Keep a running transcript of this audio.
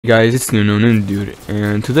Guys, it's NunoTheDude,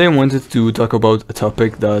 and today I wanted to talk about a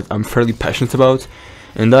topic that I'm fairly passionate about,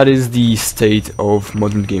 and that is the state of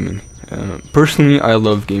modern gaming. Personally, I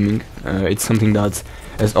love gaming. It's something that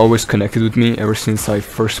has always connected with me ever since I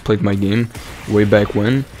first played my game, way back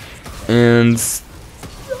when. And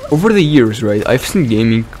over the years, right, I've seen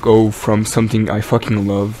gaming go from something I fucking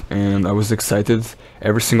love, and I was excited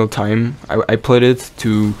every single time I played it,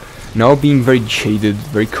 to now being very jaded,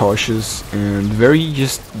 very cautious, and very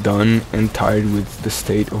just done and tired with the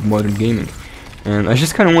state of modern gaming. And I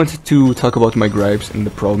just kind of wanted to talk about my gripes and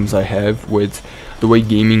the problems I have with the way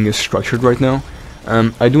gaming is structured right now.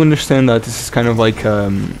 I do understand that this is kind of like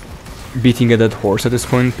beating a dead horse at this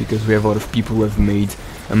point, because we have a lot of people who have made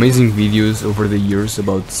amazing videos over the years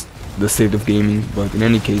about the state of gaming, but in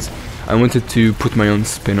any case, I wanted to put my own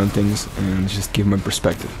spin on things and just give my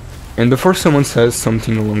perspective. And before someone says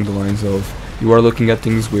something along the lines of, you are looking at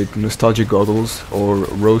things with nostalgic goggles or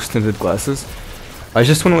rose-tinted glasses, I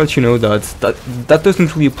just want to let you know that that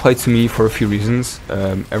doesn't really apply to me for a few reasons.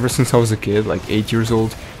 Ever since I was a kid, like 8 years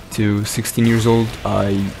old to 16 years old,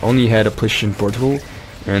 I only had a PlayStation Portable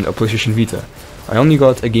and a PlayStation Vita. I only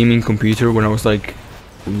got a gaming computer when I was like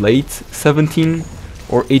late 17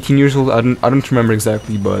 or 18 years old, I don't remember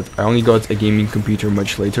exactly, but I only got a gaming computer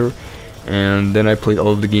much later. And then I played all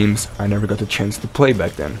of the games I never got a chance to play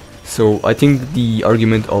back then. So I think the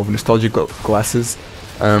argument of nostalgic glasses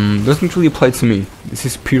doesn't really apply to me. This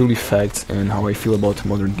is purely facts and how I feel about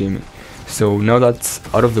modern gaming. So now that's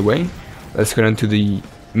out of the way, let's get into the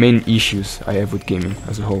main issues I have with gaming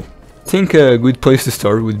as a whole. I think a good place to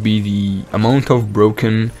start would be the amount of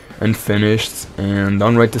broken, unfinished, and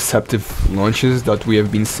downright deceptive launches that we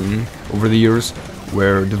have been seeing over the years,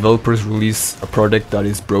 where developers release a product that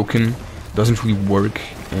is broken, doesn't really work,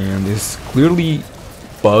 and is clearly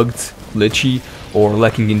bugged, glitchy, or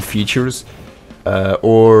lacking in features,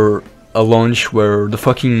 or a launch where the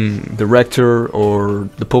fucking director or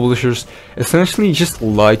the publishers essentially just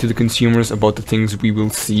lie to the consumers about the things we will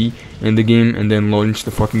see in the game and then launch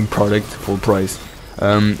the fucking product full price.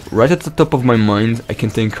 Right at the top of my mind, I can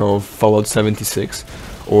think of Fallout 76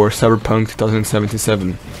 or Cyberpunk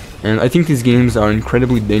 2077. And I think these games are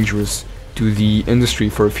incredibly dangerous to the industry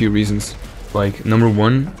for a few reasons. Like, number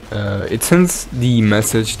one, it sends the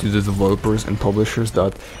message to the developers and publishers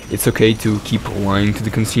that it's okay to keep lying to the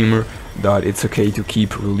consumer, that it's okay to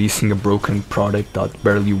keep releasing a broken product that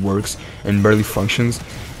barely works and barely functions,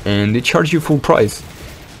 and they charge you full price.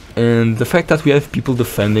 And the fact that we have people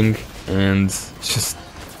defending and just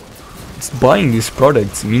buying these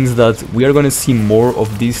products means that we are gonna see more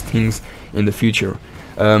of these things in the future.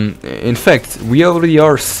 In fact, we already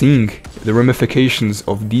are seeing the ramifications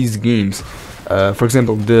of these games. For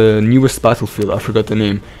example, the newest Battlefield, I forgot the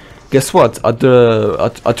name. Guess what? At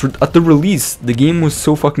the release, the game was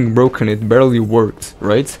so fucking broken it barely worked,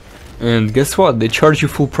 right? And guess what? They charge you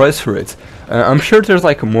full price for it. I'm sure there's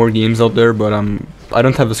like more games out there, but I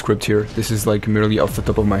don't have a script here. This is like merely off the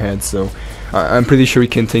top of my head, so I'm pretty sure you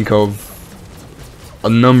can think of a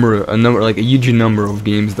number, like a huge number of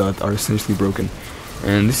games that are essentially broken.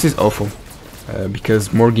 And this is awful,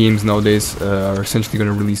 because more games nowadays are essentially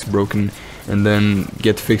gonna release broken and then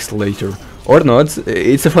get fixed later. Or not,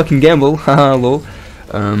 it's a fucking gamble, haha lol.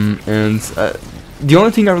 And the only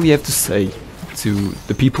thing I really have to say to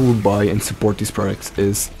the people who buy and support these products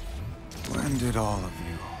is, when did all of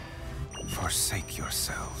you forsake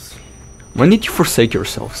yourselves? When did you forsake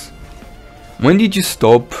yourselves? When did you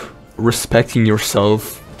stop respecting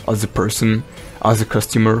yourself as a person, as a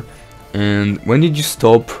customer? And when did you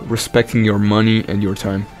stop respecting your money and your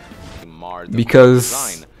time?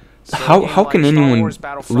 Because how can anyone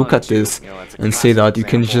look at this and say that you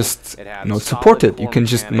can just not support it, you can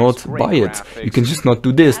just not buy it, you can just not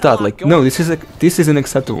do this, that? Like, no, this is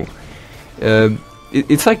unacceptable.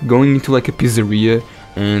 It's like going into like a pizzeria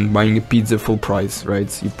and buying a pizza full price,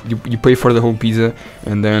 right? You pay for the whole pizza,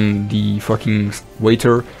 and then the fucking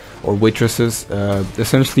waiter or waitresses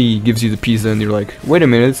essentially gives you the pizza, and you're like, wait a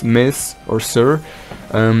minute, miss or sir,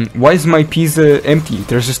 why is my pizza empty?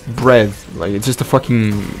 There's just bread, like it's just a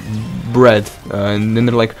fucking bread. And then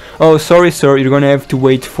they're like, oh sorry sir, you're gonna have to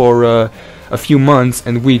wait for a few months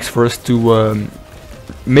and weeks for us to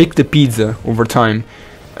make the pizza over time,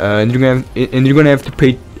 and you're gonna have to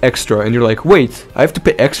pay extra. And you're like, wait, I have to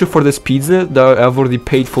pay extra for this pizza that I've already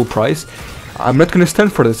paid full price? I'm not gonna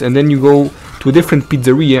stand for this. And then you go to a different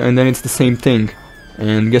pizzeria and then it's the same thing.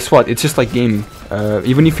 And guess what? It's just like gaming.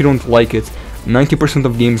 Even if you don't like it, 90%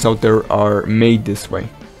 of games out there are made this way.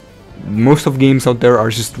 Most of games out there are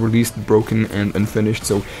just released broken and unfinished,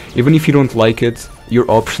 so even if you don't like it, your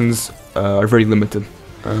options are very limited.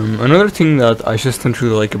 Another thing that I just don't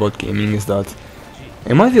really like about gaming is that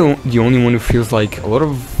am I the only one who feels like a lot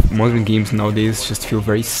of modern games nowadays just feel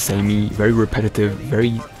very samey, very repetitive,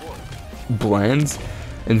 very bland,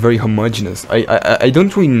 and very homogeneous. I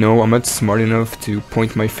don't really know, I'm not smart enough to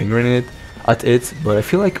point my finger at it, but I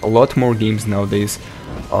feel like a lot more games nowadays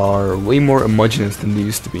are way more homogeneous than they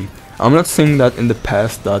used to be. I'm not saying that in the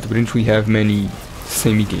past that we didn't really have many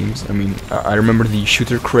samey games. I mean, I remember the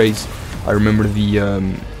shooter craze, I remember the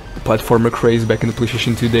platformer craze back in the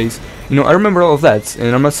PlayStation 2 days. You know, I remember all of that,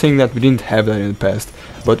 and I'm not saying that we didn't have that in the past,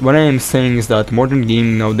 but what I am saying is that modern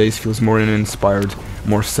gaming nowadays feels more uninspired,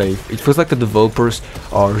 more safe. It feels like the developers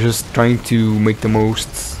are just trying to make the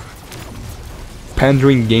most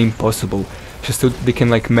pandering game possible, just so they can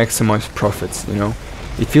like maximize profits, you know?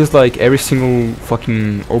 It feels like every single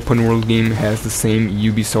fucking open world game has the same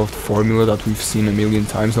Ubisoft formula that we've seen a million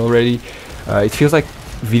times already. It feels like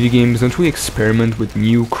video games don't really experiment with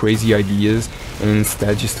new crazy ideas and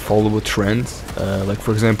instead just follow a trend. Like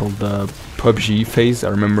for example the PUBG phase, I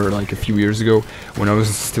remember like a few years ago when I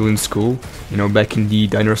was still in school, you know, back in the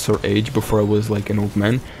dinosaur age before I was like an old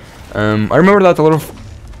man. I remember that a lot of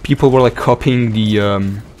people were like copying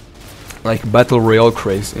the like battle royale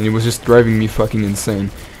craze, and it was just driving me fucking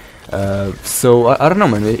insane. So I don't know,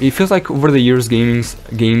 man, it feels like over the years games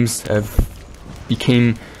have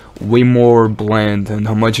became way more bland and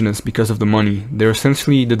homogeneous because of the money. They're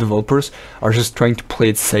essentially, the developers are just trying to play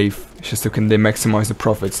it safe, just so can they maximize the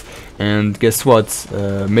profits. And guess what?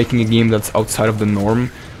 Making a game that's outside of the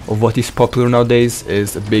norm of what is popular nowadays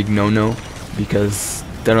is a big no-no, because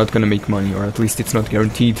they're not gonna make money, or at least it's not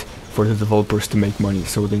guaranteed for the developers to make money,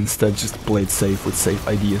 so they instead just play it safe with safe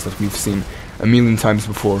ideas that we've seen a million times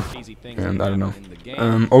before. And I don't know.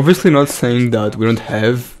 Obviously not saying that we don't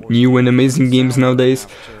have new and amazing games nowadays,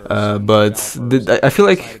 but I feel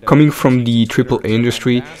like coming from the AAA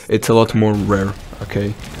industry, it's a lot more rare,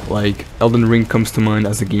 okay? Like, Elden Ring comes to mind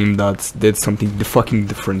as a game that did something fucking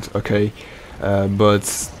different, okay?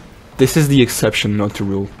 But this is the exception, not the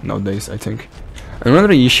rule nowadays, I think.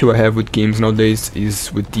 Another issue I have with games nowadays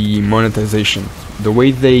is with the monetization. The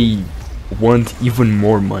way they want even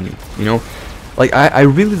more money, you know? Like, I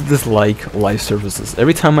really dislike live services.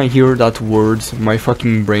 Every time I hear that word, my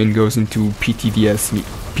fucking brain goes into PTSD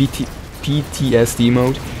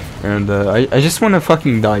mode, and I just wanna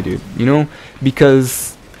fucking die, dude, you know?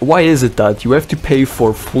 Because why is it that you have to pay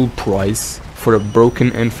for full price for a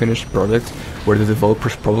broken and finished product where the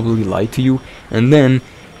developers probably lied to you, and then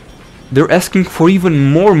they're asking for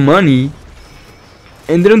even more money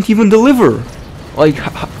and they don't even deliver? Like,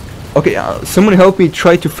 okay, someone help me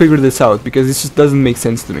try to figure this out, because this just doesn't make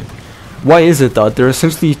sense to me. Why is it that they're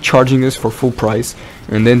essentially charging us for full price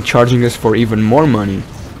and then charging us for even more money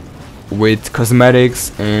with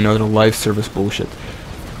cosmetics and other live service bullshit,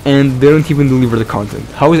 and they don't even deliver the content?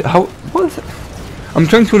 What is it? I'm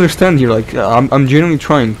trying to understand here, like, I'm genuinely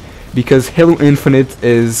trying, because Halo Infinite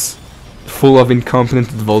is full of incompetent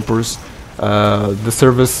developers. The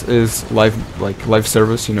service is live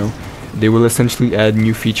service, you know. They will essentially add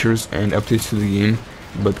new features and updates to the game,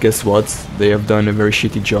 but guess what? They have done a very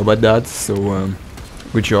shitty job at that, so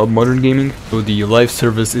good job, modern gaming. So the live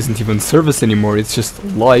service isn't even service anymore, it's just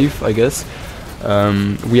live, I guess.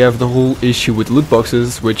 We have the whole issue with loot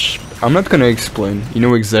boxes, which I'm not gonna explain. You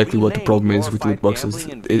know exactly what the problem is with loot boxes.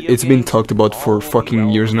 It's been talked about for fucking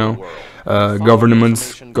years now.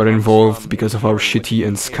 Governments got involved because of how shitty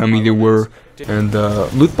and scummy they were, and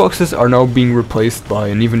loot boxes are now being replaced by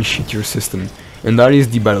an even shittier system, and that is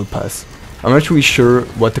the battle pass. I'm not really sure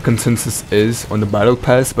what the consensus is on the battle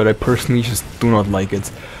pass, but I personally just do not like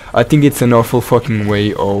it. I think it's an awful fucking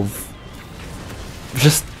way of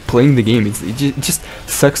just playing the game. It just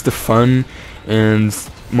sucks the fun and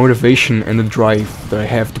motivation and the drive that I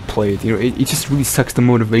have to play it. You know, it just really sucks the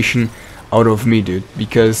motivation out of me, dude,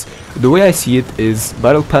 because the way I see it is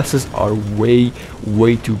battle passes are way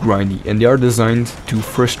too grindy, and they are designed to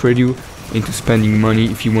frustrate you into spending money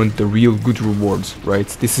if you want the real good rewards, right?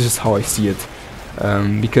 This is just how I see it,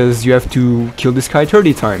 because you have to kill this guy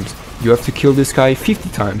 30 times, you have to kill this guy 50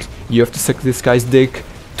 times, you have to suck this guy's dick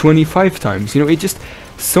 25 times, you know. It just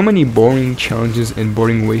so many boring challenges and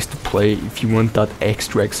boring ways to play if you want that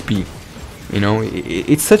extra XP. You know,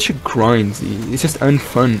 it's such a grind. It's just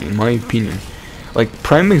unfun, in my opinion. Like,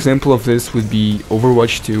 prime example of this would be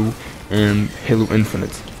Overwatch 2 and Halo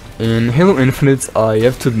Infinite. In Halo Infinite, I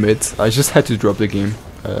have to admit, I just had to drop the game.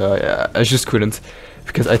 I just couldn't,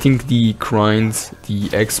 because I think the grinds, the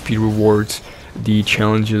XP rewards, the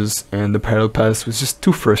challenges, and the battle pass was just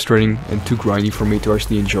too frustrating and too grindy for me to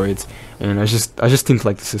actually enjoy it, and I just didn't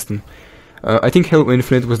like the system. I think Halo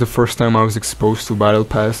Infinite was the first time I was exposed to Battle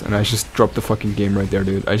Pass, and I just dropped the fucking game right there,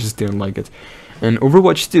 dude. I just didn't like it. And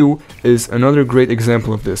Overwatch 2 is another great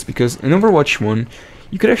example of this, because in Overwatch 1,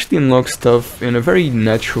 you could actually unlock stuff in a very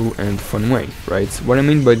natural and fun way, right? What I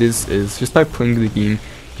mean by this is, just by playing the game,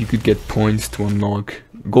 you could get points to unlock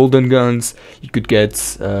golden guns, you could get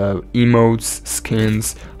emotes,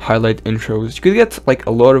 skins, highlight intros, you could get like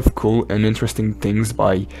a lot of cool and interesting things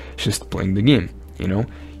by just playing the game, you know?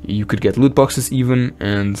 You could get loot boxes even,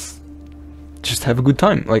 and just have a good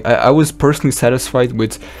time. Like, I was personally satisfied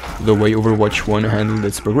with the way Overwatch 1 handled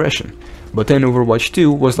its progression. But then Overwatch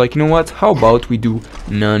 2 was like, you know what, how about we do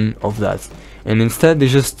none of that? And instead they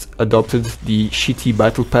just adopted the shitty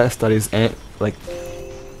battle pass that is they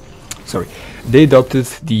adopted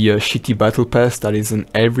the shitty battle pass that is in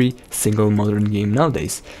every single modern game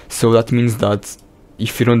nowadays. So that means that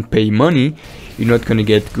if you don't pay money, you're not gonna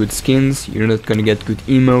get good skins, you're not gonna get good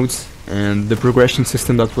emotes, and the progression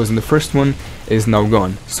system that was in the first one is now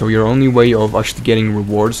gone. So your only way of actually getting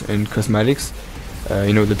rewards and cosmetics,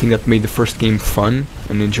 you know, the thing that made the first game fun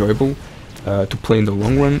and enjoyable to play in the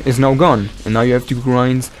long run, is now gone. And now you have to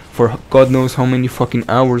grind for God knows how many fucking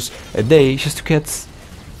hours a day just to get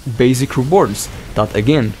basic rewards that,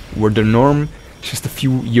 again, were the norm just a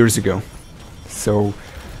few years ago. So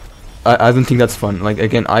I don't think that's fun. Like,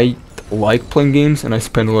 again, I like playing games and I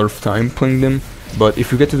spend a lot of time playing them, but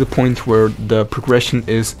if you get to the point where the progression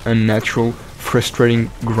is unnatural, frustrating,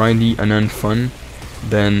 grindy, and unfun,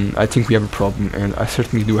 then I think we have a problem, and I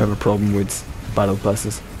certainly do have a problem with battle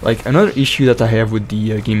passes. Like, another issue that I have with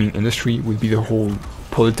the gaming industry would be the whole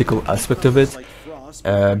political aspect of it,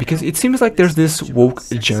 because it seems like there's this woke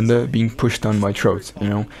agenda being pushed down my throat, you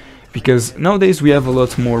know? Because nowadays we have a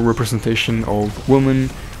lot more representation of women,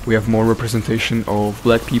 we have more representation of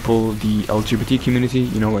black people, the LGBT community,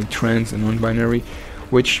 you know, like trans and non-binary,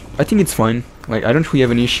 which I think it's fine. Like, I don't really have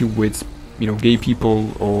an issue with, you know, gay people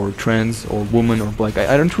or trans or woman or black.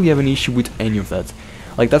 I don't really have an issue with any of that.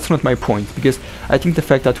 Like, that's not my point, because I think the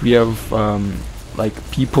fact that we have like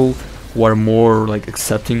people who are more like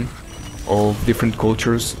accepting of different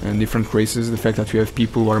cultures and different races, the fact that we have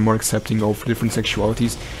people who are more accepting of different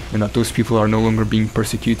sexualities, and that those people are no longer being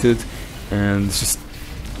persecuted and just,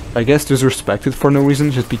 I guess, disrespected for no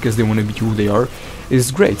reason, just because they want to be who they are,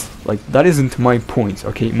 is great. Like, that isn't my point,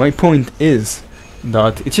 okay? My point is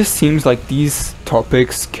that it just seems like these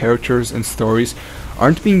topics, characters, and stories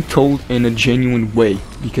aren't being told in a genuine way,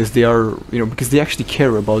 because they are, you know, because they actually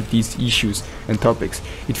care about these issues and topics.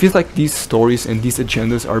 It feels like these stories and these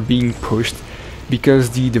agendas are being pushed because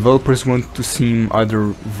the developers want to seem either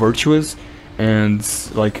virtuous and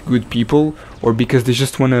like good people, or because they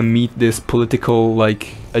just want to meet this political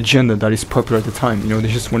like agenda that is popular at the time. You know,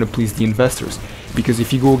 they just want to please the investors. Because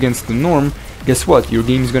if you go against the norm, guess what? Your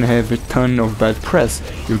game is gonna have a ton of bad press.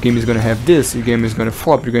 Your game is gonna have this. Your game is gonna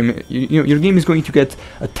flop. Your game, your game is going to get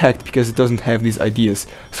attacked because it doesn't have these ideas.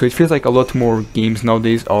 So it feels like a lot more games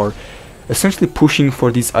nowadays are essentially pushing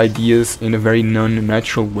for these ideas in a very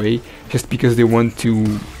non-natural way, just because they want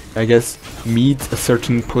to, I guess, meet a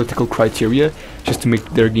certain political criteria, just to make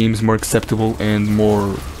their games more acceptable and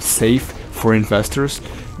more safe for investors.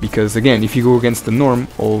 Because again, if you go against the norm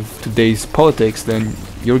of today's politics, then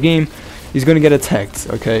your game is going to get attacked,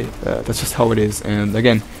 okay? That's just how it is. And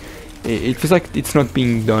again, it feels like it's not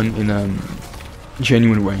being done in a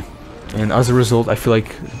genuine way. And as a result, I feel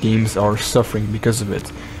like games are suffering because of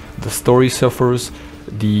it. The story suffers,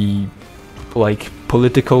 the like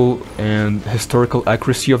political and historical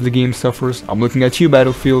accuracy of the game suffers. I'm looking at you,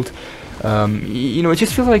 Battlefield. You know, it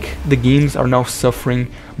just feels like the games are now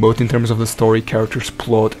suffering, both in terms of the story, characters,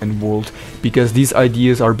 plot, and world, because these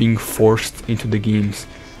ideas are being forced into the games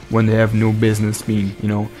when they have no business being, you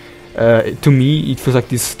know. To me, it feels like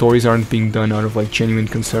these stories aren't being done out of like genuine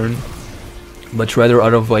concern, but rather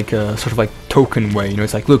out of like a sort of like token way. You know,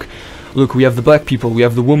 it's like, look, we have the black people, we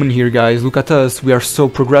have the woman here, guys, look at us, we are so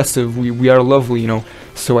progressive, we are lovely, you know.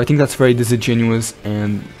 So I think that's very disingenuous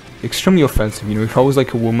and extremely offensive. You know, if I was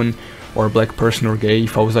like a woman or a black person or gay,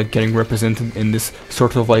 if I was like getting represented in this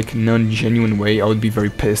sort of like non-genuine way, I would be very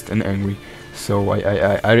pissed and angry. So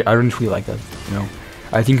I don't really like that, you know.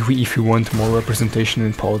 I think if we want more representation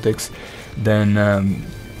in politics, then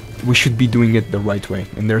we should be doing it the right way,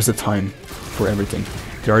 and there's a time for everything.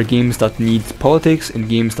 There are games that need politics and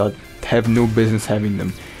games that have no business having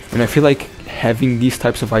them, and I feel like having these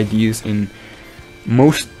types of ideas in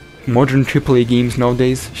most modern AAA games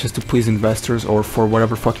nowadays, just to please investors or for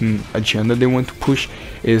whatever fucking agenda they want to push,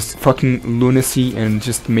 is fucking lunacy and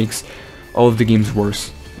just makes all of the games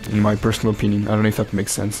worse, in my personal opinion. I don't know if that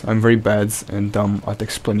makes sense. I'm very bad and dumb at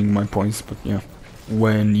explaining my points, but yeah.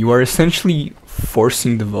 when you are essentially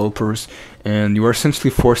forcing developers and you are essentially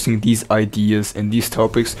forcing these ideas and these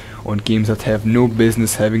topics on games that have no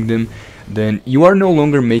business having them, then you are no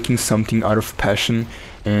longer making something out of passion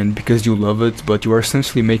and because you love it, but you are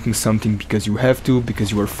essentially making something because you have to,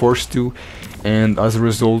 because you are forced to, and as a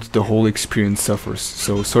result the whole experience suffers.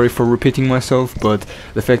 So sorry for repeating myself, but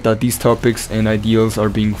the fact that these topics and ideals are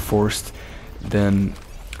being forced, then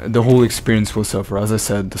the whole experience will suffer. As I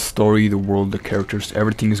said, the story, the world, the characters,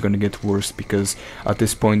 everything is going to get worse because at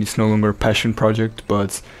this point it's no longer a passion project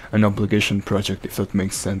but an obligation project, if that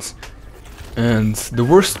makes sense. And the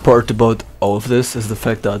worst part about all of this is the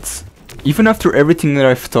fact that even after everything that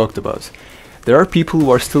I've talked about, there are people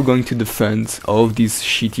who are still going to defend all of these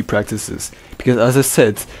shitty practices. Because as I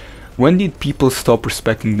said, when did people stop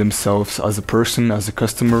respecting themselves as a person, as a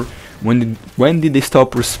customer? When did they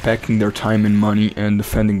stop respecting their time and money and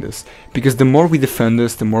defending this? Because the more we defend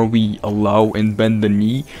this, the more we allow and bend the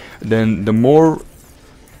knee, then the more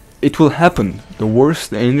it will happen, the worse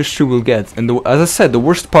the industry will get. And as I said, the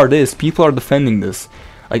worst part is people are defending this.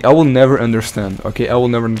 Like, I will never understand, okay? I will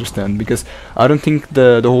never understand, because I don't think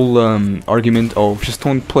the whole argument of just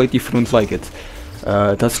don't play it if you don't like it,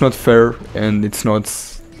 that's not fair, and it's not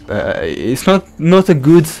a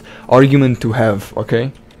good argument to have,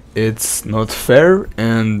 okay? It's not fair,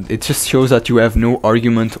 and it just shows that you have no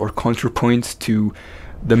argument or counterpoint to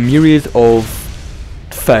the myriad of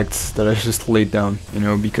facts that I just laid down, you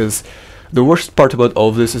know, because the worst part about all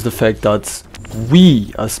of this is the fact that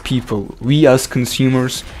we as people, we as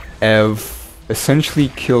consumers, have essentially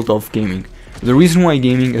killed off gaming. The reason why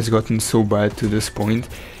gaming has gotten so bad to this point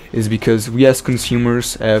is because we as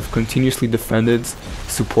consumers have continuously defended,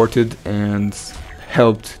 supported, and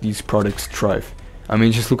helped these products thrive. I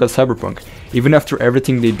mean, just look at Cyberpunk. Even after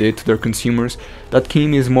everything they did to their consumers, that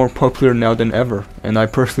game is more popular now than ever, and I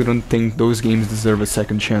personally don't think those games deserve a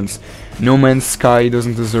second chance. No Man's Sky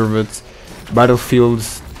doesn't deserve it. Battlefield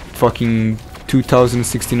fucking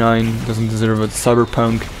 2069 doesn't deserve it.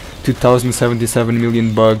 Cyberpunk 2077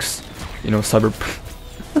 million bugs, you know, Cyberpunk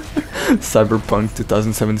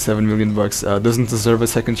 2077 million bucks doesn't deserve a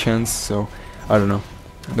second chance. So I don't know.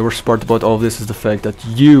 The worst part about all of this is the fact that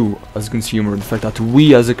you as a consumer, the fact that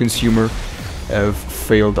we as a consumer have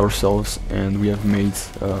failed ourselves, and we have made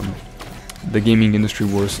the gaming industry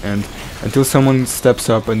worse. And until someone steps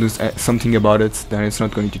up and does something about it, then it's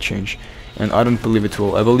not going to change. And I don't believe it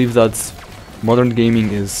will. I believe that modern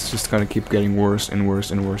gaming is just gonna keep getting worse and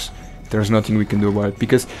worse and worse. There's nothing we can do about it,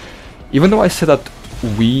 because even though I said that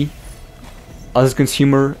we as a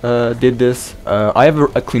consumer did this, I have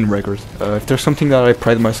a clean record. If there's something that I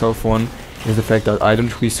pride myself on, is the fact that I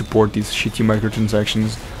don't really support these shitty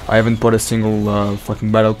microtransactions. I haven't bought a single fucking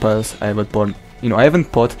battle pass. I haven't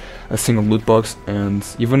bought a single loot box, and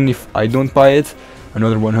even if I don't buy it,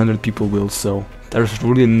 another 100 people will. So there's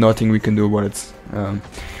really nothing we can do about it.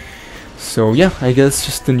 So yeah, I guess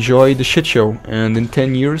just enjoy the shit show, and in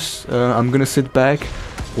 10 years I'm gonna sit back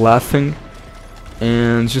laughing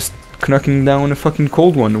and just knocking down a fucking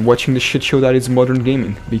cold one, watching the shit show that is modern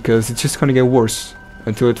gaming, because it's just gonna get worse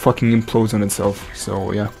until it fucking implodes on itself.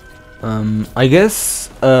 So yeah, I guess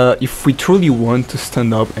if we truly want to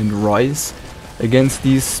stand up and rise against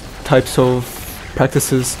these types of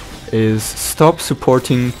practices, is stop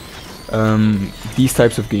supporting these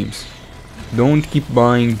types of games. Don't keep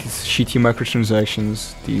buying these shitty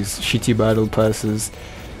microtransactions, these shitty battle passes.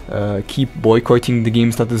 Keep boycotting the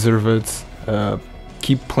games that deserve it.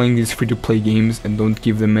 Keep playing these free-to-play games and don't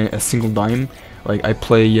give them a single dime. Like, I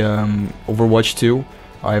play Overwatch 2.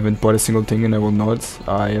 I haven't bought a single thing, and I will not.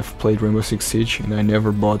 I have played Rainbow Six Siege, and I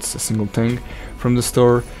never bought a single thing from the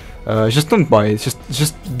store. Just don't buy it.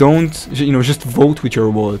 Just don't. Just vote with your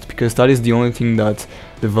wallet, because that is the only thing that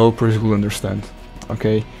developers will understand.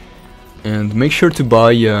 Okay. And make sure to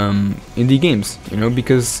buy indie games,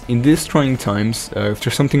 because in these trying times, if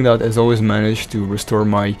there's something that has always managed to restore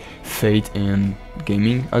my faith in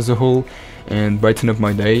gaming as a whole and brighten up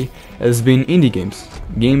my day, has been indie games.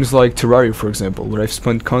 Games like Terraria, for example, where I've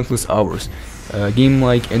spent countless hours. A game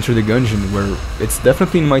like Enter the Gungeon, where it's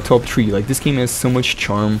definitely in my top 3. Like, this game has so much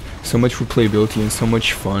charm, so much replayability, and so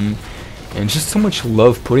much fun, and just so much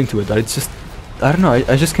love put into it that it's just, I don't know,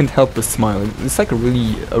 I just can't help but smile. It's like a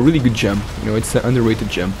really good gem, it's an underrated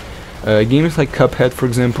gem. Games like Cuphead, for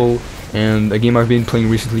example, and a game I've been playing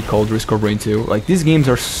recently called Risk of Rain 2, like, these games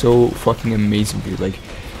are so fucking amazing, dude. Like,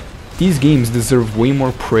 these games deserve way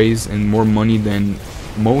more praise and more money than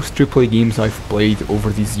most AAA games I've played over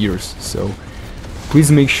these years. So please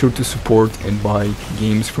make sure to support and buy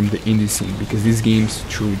games from the indie scene, because these games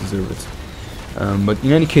truly deserve it. But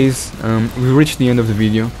in any case, we reached the end of the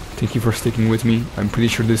video. Thank you for sticking with me. I'm pretty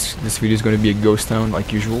sure this video is going to be a ghost town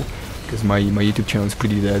like usual, because my YouTube channel is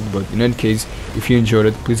pretty dead. But in any case, if you enjoyed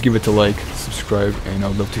it, please give it a like, subscribe, and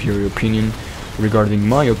I'd love to hear your opinion regarding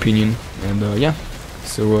my opinion. And yeah,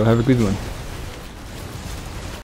 so have a good one.